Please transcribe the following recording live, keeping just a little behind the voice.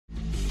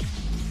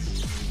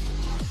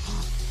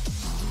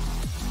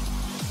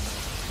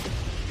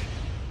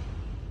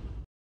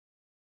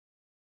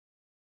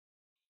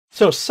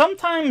So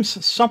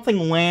sometimes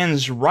something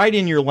lands right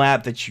in your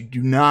lap that you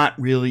do not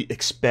really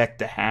expect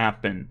to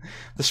happen.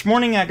 This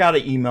morning I got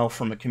an email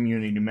from a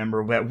community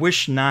member that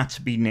wished not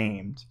to be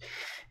named.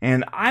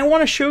 And I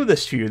want to show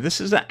this to you. This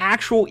is an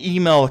actual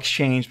email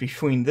exchange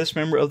between this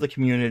member of the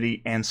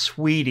community and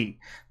Sweetie.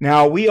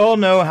 Now, we all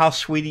know how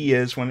Sweetie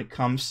is when it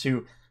comes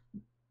to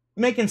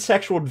making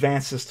sexual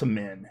advances to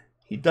men.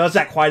 He does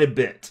that quite a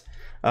bit.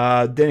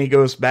 Then he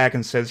goes back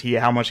and says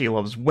how much he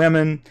loves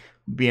women,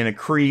 being a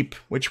creep,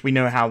 which we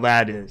know how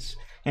that is.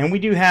 And we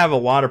do have a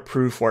lot of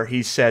proof where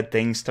he said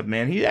things to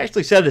men. He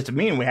actually said it to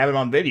me, and we have it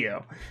on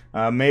video.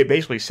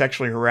 Basically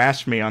sexually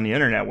harassed me on the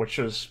internet, which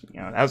was,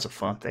 that was a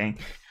fun thing.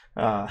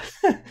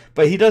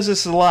 But he does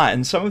this a lot,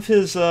 and some of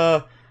his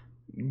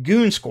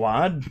goon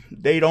squad,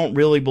 they don't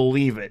really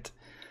believe it.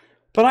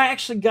 But I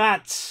actually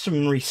got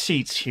some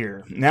receipts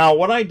here. Now,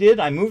 what I did,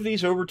 I moved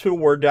these over to a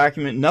Word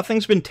document.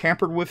 Nothing's been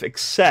tampered with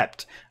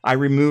except I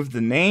removed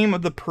the name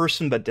of the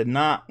person that did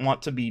not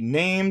want to be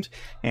named,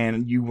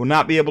 and you will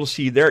not be able to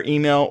see their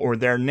email or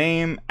their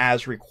name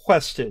as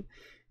requested.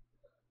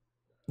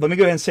 Let me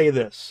go ahead and say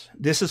this.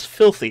 This is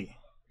filthy.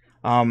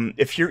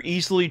 If you're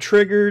easily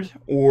triggered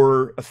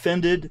or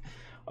offended,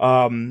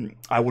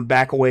 I would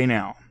back away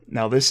now.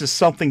 Now, this is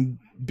something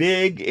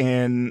big,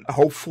 and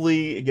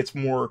hopefully it gets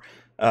more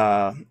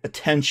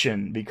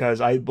attention, because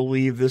I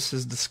believe this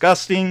is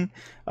disgusting.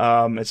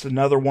 It's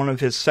another one of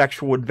his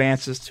sexual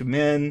advances to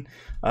men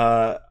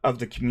of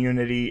the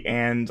community,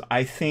 and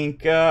I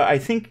think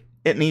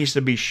it needs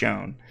to be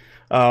shown.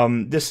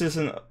 This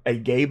isn't a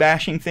gay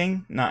bashing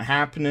thing, not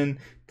happening.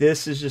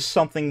 This is just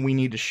something we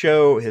need to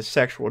show, his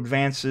sexual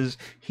advances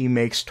he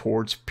makes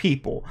towards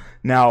people.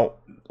 Now,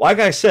 like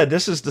I said,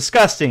 this is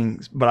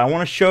disgusting, but I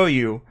want to show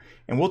you,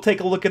 and we'll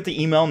take a look at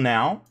the email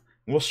now.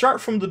 We'll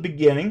start from the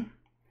beginning.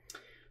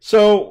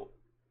 So,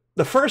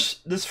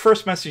 this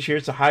first message here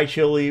is a hi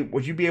Chili.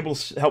 Would you be able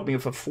to help me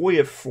with a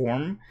FOIA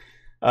form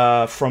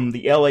from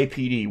the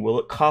LAPD? Will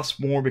it cost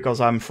more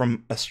because I'm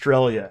from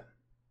Australia?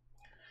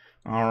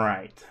 All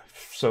right.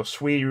 So,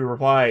 Sweetie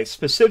replies,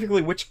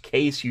 specifically, which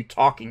case you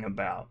talking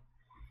about?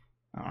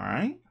 All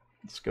right.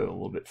 Let's go a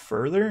little bit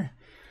further.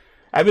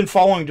 I've been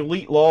following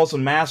Delete Lawz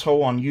and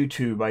Masshole on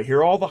YouTube. I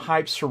hear all the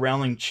hype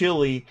surrounding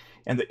Chili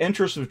and the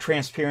interest of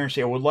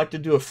transparency. I would like to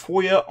do a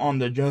FOIA on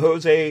the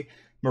Jose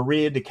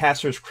Maria de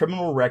Castro's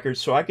criminal record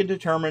so I can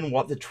determine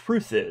what the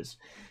truth is.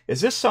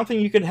 Is this something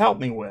you could help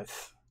me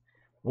with?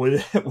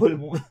 What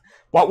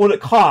would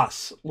it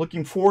cost?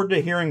 Looking forward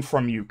to hearing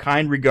from you.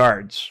 Kind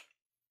regards.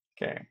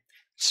 Okay.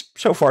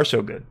 So far,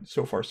 so good.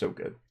 So far, so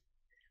good.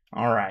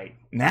 All right.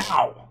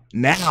 Now,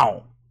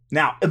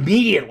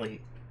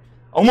 immediately,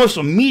 almost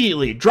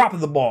immediately, drop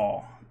of the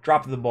ball.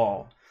 Drop of the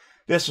ball.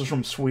 This is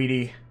from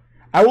Sweetie.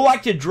 I would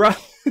like to drop...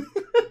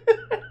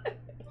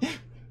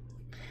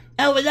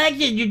 I would like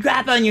you to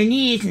drop on your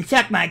knees and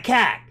suck my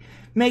cock.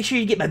 Make sure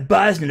you get my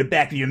buzz in the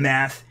back of your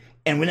mouth.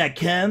 And when I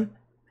come,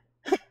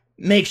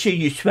 make sure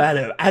you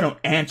swallow. I don't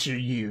answer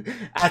you.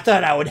 I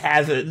thought I would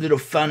have a little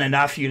fun and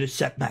offer you to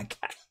suck my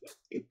cock.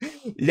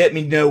 Let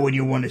me know when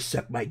you want to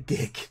suck my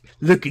dick.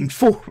 Looking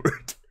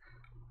forward.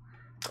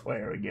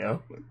 There we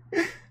go.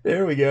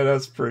 There we go.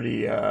 That's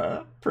pretty,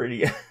 oh.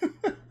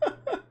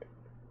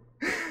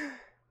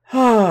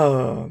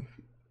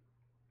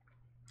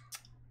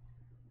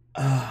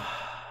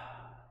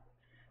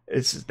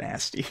 This is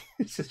nasty.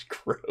 This is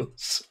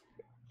gross.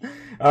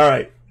 All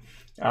right.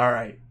 All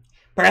right.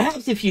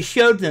 Perhaps if you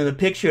showed them a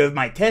picture of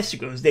my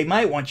testicles, they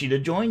might want you to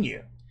join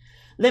you.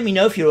 Let me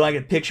know if you like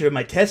a picture of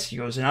my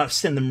testicles, and I'll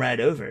send them right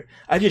over.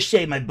 I just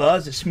shaved my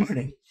balls this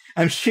morning.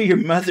 I'm sure your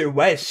mother,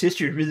 wife,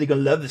 sister is really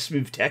going to love the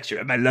smooth texture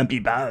of my lumpy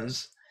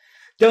balls.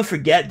 Don't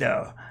forget,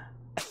 though,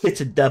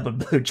 it's a double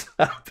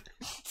blowjob.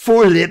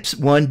 4 lips,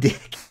 1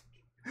 dick.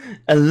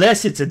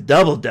 Unless it's a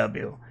double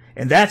W,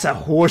 and that's a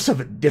horse of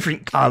a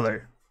different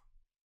color.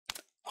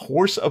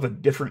 Horse of a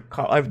different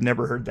color. I've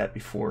never heard that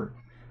before.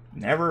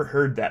 Never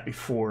heard that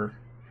before.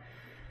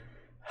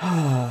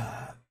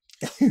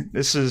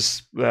 This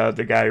is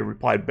the guy who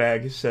replied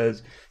back. He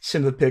says,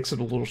 send the pics of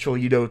the little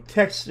Cholito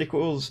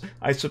testicles.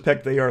 I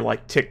suspect they are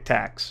like Tic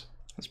Tacs.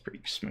 That's pretty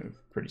smooth.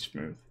 Pretty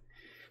smooth.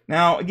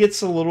 Now, it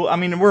gets a little... I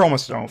mean, we're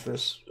almost done with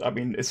this. I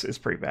mean, it's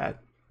pretty bad.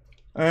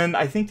 And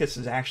I think this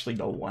is actually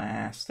the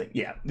last thing.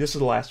 Yeah, this is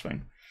the last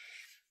thing.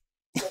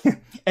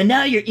 And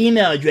now your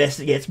email address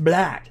gets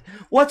blocked.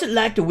 What's it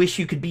like to wish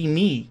you could be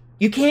me?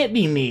 You can't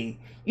be me.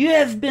 You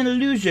have been a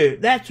loser.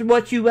 That's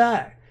what you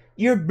are.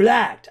 You're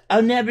blocked.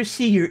 I'll never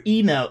see your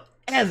email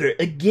ever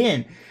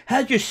again.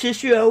 Has your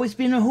sister always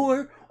been a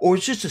whore? Or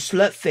it's just a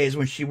slut phase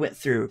when she went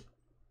through?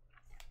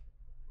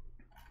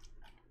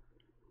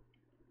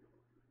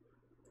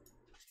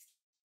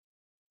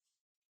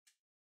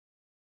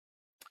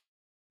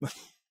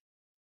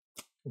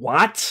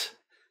 What?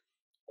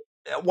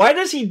 Why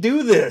does he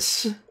do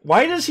this?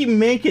 Why does he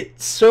make it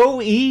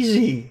so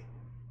easy?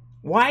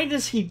 Why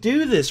does he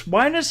do this?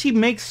 Why does he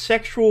make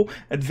sexual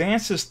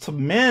advances to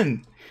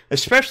men?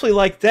 Especially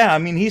like that. I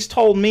mean, he's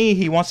told me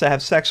he wants to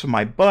have sex with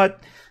my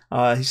butt.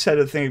 He said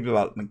a thing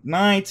about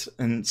McKnight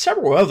and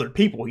several other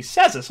people. He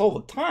says this all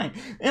the time.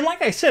 And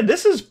like I said,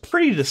 this is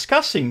pretty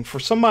disgusting for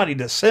somebody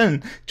to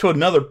send to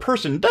another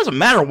person. It doesn't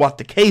matter what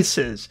the case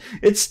is.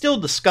 It's still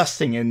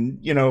disgusting. And,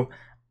 you know,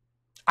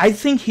 I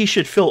think he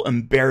should feel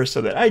embarrassed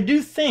of it. I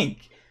do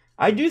think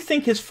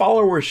his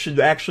followers should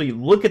actually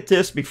look at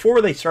this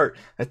before they start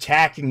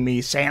attacking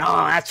me, saying,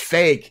 "Oh, that's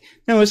fake."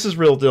 No, this is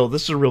real deal.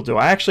 This is a real deal.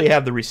 I actually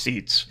have the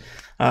receipts.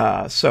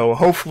 So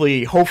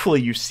hopefully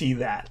you see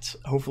that.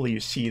 Hopefully you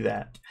see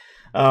that.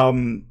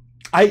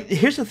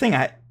 Here's the thing,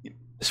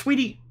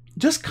 sweetie,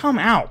 just come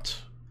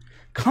out.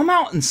 Come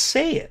out and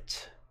say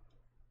it.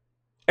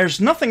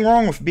 There's nothing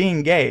wrong with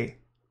being gay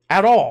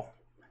at all.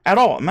 At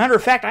all. Matter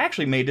of fact, I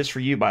actually made this for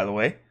you, by the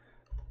way.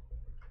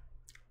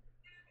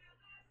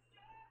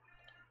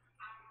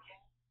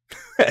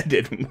 That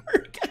didn't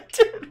work. That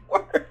didn't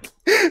work.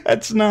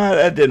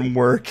 That didn't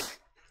work.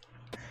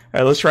 All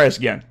right, let's try this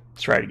again.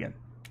 Let's try it again.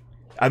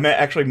 I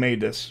actually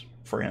made this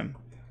for him.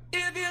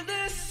 If you're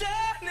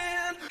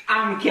listening,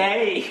 I'm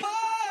gay.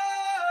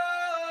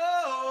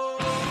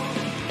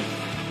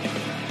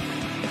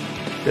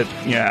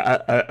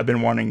 Yeah, I've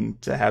been wanting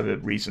to have a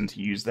reason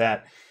to use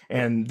that,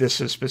 and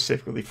this is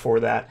specifically for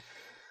that.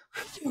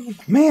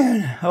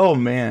 Man, oh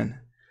man.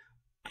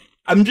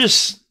 I'm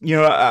just, you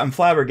know, I'm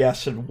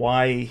flabbergasted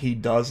why he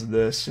does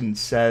this and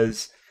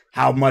says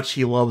how much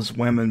he loves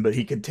women, but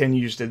he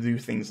continues to do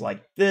things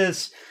like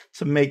this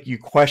to make you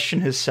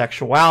question his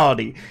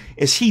sexuality.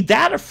 Is he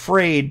that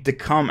afraid to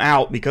come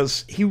out?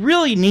 Because he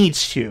really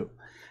needs to.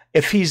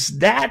 If he's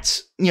that,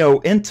 you know,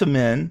 into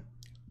men,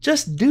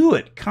 just do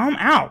it. Come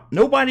out.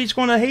 Nobody's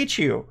going to hate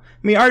you.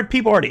 I mean,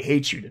 people already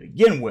hate you to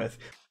begin with,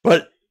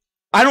 but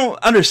I don't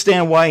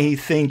understand why he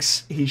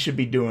thinks he should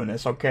be doing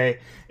this, okay?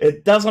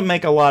 It doesn't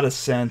make a lot of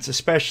sense,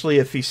 especially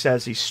if he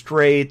says he's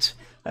straight.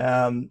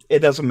 It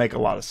doesn't make a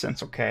lot of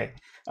sense, okay?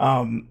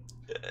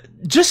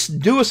 Just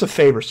do us a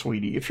favor,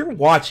 sweetie. If you're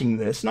watching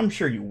this, and I'm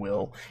sure you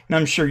will, and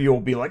I'm sure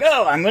you'll be like,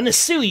 "Oh, I'm going to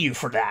sue you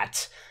for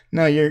that."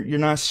 No, you're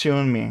not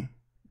suing me.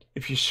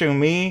 If you sue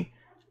me,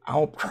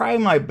 I'll try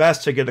my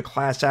best to get a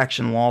class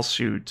action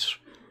lawsuit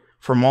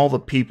from all the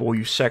people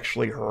you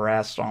sexually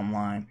harassed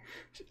online.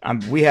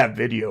 We have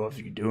video of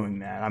you doing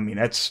that. I mean,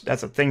 that's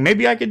a thing.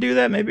 Maybe I could do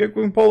that. Maybe we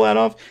can pull that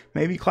off.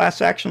 Maybe class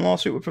action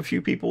lawsuit with a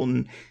few people,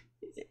 and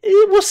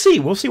we'll see.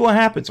 We'll see what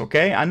happens,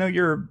 okay? I know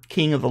you're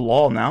king of the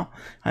law now.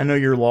 I know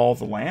you're law of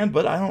the land,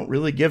 but I don't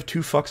really give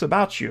two fucks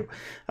about you.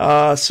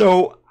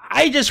 So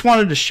I just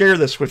wanted to share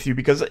this with you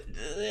because,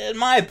 in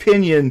my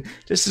opinion,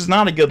 this is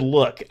not a good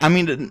look. I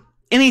mean,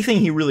 anything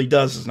he really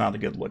does is not a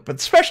good look, but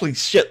especially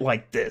shit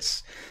like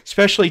this,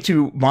 especially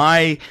to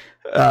my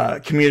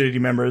community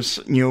members.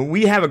 You know,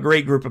 we have a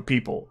great group of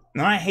people,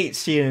 and I hate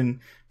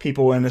seeing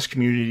people in this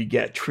community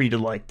get treated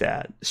like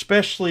that,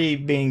 especially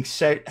being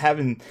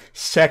having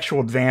sexual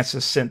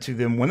advances sent to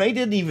them when they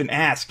didn't even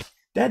ask.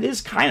 That is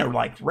kind of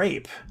like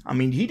rape. I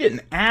mean, he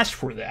didn't ask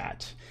for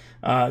that.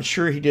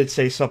 Sure, he did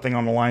say something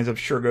on the lines of,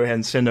 "Sure, go ahead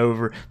and send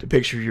over the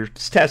picture of your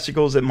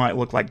testicles that might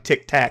look like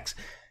Tic Tacs."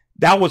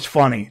 That was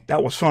funny.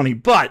 That was funny.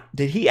 But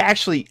did he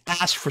actually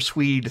ask for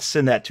Sweetie to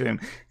send that to him?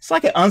 It's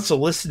like an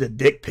unsolicited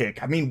dick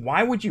pic. I mean,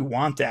 why would you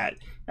want that?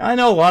 I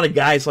know a lot of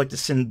guys like to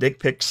send dick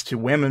pics to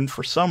women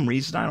for some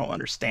reason. I don't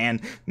understand.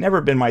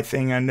 Never been my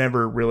thing. I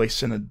never really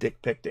sent a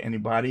dick pic to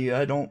anybody.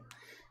 I don't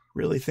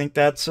really think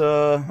that's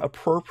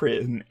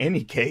appropriate in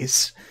any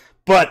case.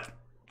 But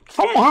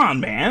come on,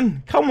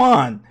 man. Come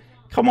on.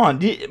 Come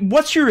on.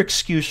 What's your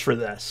excuse for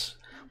this?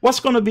 What's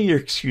going to be your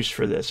excuse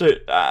for this?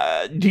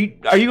 Are you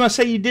going to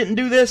say you didn't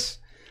do this?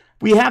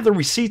 We have the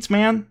receipts,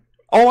 man.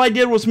 All I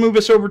did was move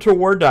this over to a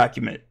Word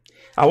document.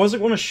 I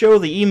wasn't going to show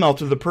the email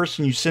to the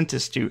person you sent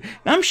this to. And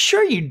I'm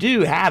sure you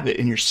do have it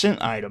in your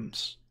sent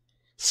items.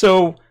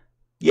 So,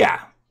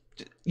 yeah.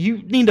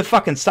 You need to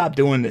fucking stop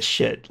doing this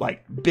shit.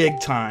 Like, big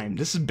time.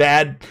 This is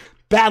bad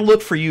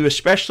look for you,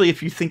 especially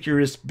if you think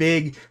you're this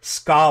big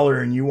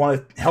scholar and you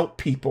want to help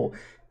people.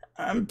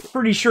 I'm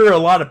pretty sure a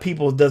lot of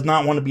people does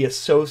not want to be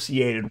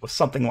associated with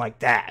something like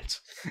that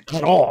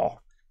at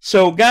all.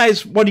 So,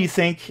 guys, what do you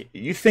think?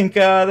 You think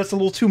that's a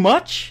little too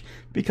much?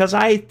 Because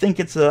I think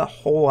it's a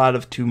whole lot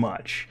of too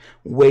much.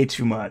 Way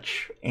too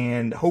much.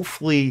 And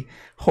hopefully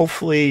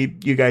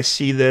you guys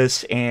see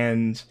this,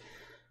 and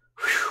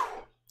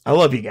whew, I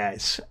love you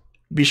guys.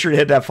 Be sure to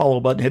hit that follow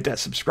button, hit that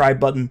subscribe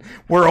button.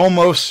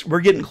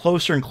 We're getting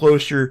closer and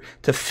closer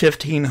to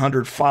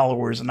 1,500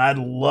 followers, and I'd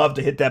love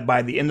to hit that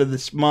by the end of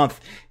this month.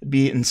 It'd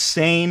be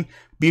insane.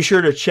 Be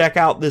sure to check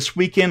out this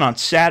weekend on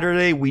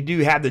Saturday. We do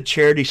have the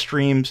charity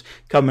streams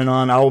coming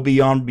on. I will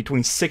be on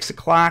between 6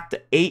 o'clock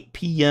to 8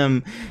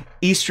 p.m.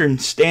 Eastern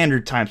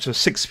Standard Time. So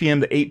 6 p.m.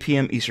 to 8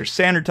 p.m. Eastern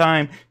Standard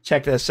Time.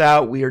 Check this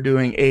out. We are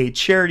doing a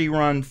charity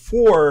run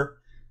for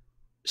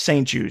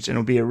St. Jude's, and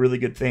it'll be a really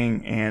good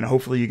thing, and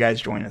hopefully you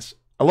guys join us.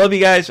 I love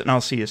you guys, and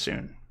I'll see you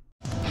soon.